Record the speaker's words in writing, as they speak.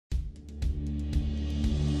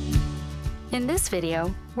In this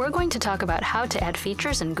video, we're going to talk about how to add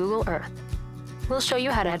features in Google Earth. We'll show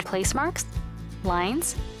you how to add place marks,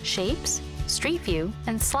 lines, shapes, street view,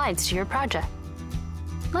 and slides to your project.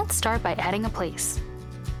 Let's start by adding a place.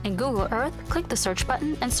 In Google Earth, click the search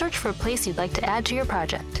button and search for a place you'd like to add to your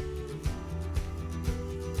project.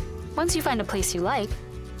 Once you find a place you like,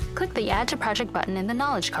 click the Add to Project button in the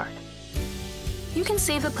Knowledge card. You can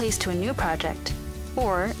save the place to a new project,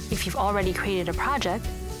 or if you've already created a project,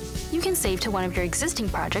 you can save to one of your existing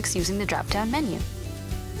projects using the drop-down menu.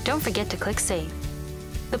 Don't forget to click Save.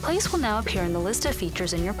 The place will now appear in the list of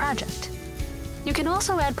features in your project. You can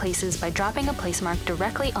also add places by dropping a place mark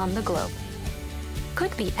directly on the globe.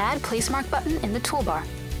 Click the Add Place Mark button in the toolbar.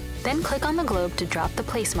 Then click on the globe to drop the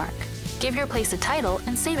place mark. Give your place a title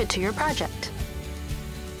and save it to your project.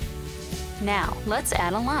 Now, let's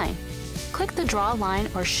add a line. Click the Draw Line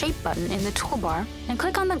or Shape button in the toolbar and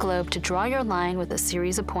click on the globe to draw your line with a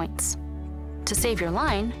series of points. To save your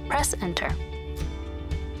line, press Enter.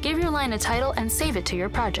 Give your line a title and save it to your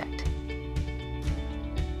project.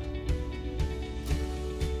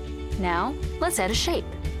 Now, let's add a shape.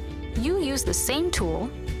 You use the same tool,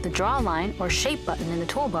 the Draw Line or Shape button in the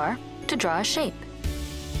toolbar, to draw a shape.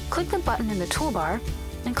 Click the button in the toolbar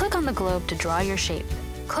and click on the globe to draw your shape.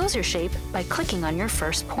 Close your shape by clicking on your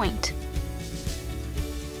first point.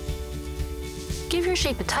 Give your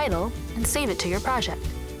shape a title and save it to your project.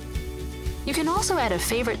 You can also add a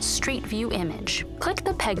favorite Street View image. Click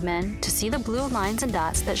the pegmen to see the blue lines and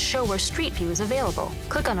dots that show where Street View is available.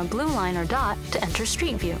 Click on a blue line or dot to enter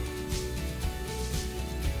Street View.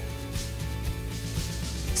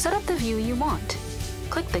 Set up the view you want.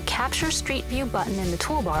 Click the Capture Street View button in the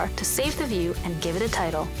toolbar to save the view and give it a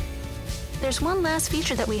title. There's one last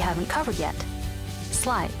feature that we haven't covered yet: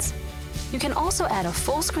 slides. You can also add a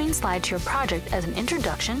full screen slide to your project as an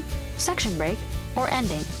introduction, section break, or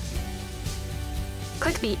ending.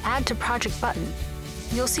 Click the Add to Project button.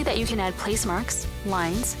 You'll see that you can add place marks,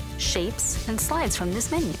 lines, shapes, and slides from this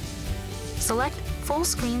menu. Select Full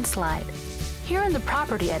Screen Slide. Here in the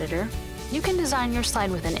Property Editor, you can design your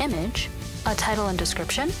slide with an image, a title and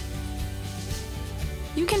description.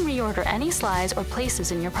 You can reorder any slides or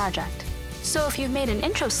places in your project. So if you've made an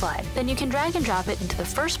intro slide, then you can drag and drop it into the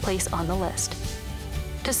first place on the list.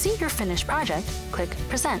 To see your finished project, click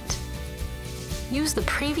Present. Use the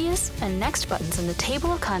Previous and Next buttons in the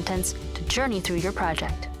table of contents to journey through your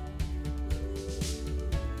project.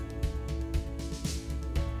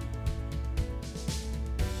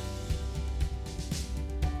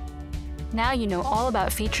 Now you know all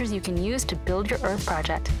about features you can use to build your Earth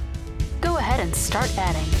project. Go ahead and start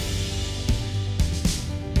adding.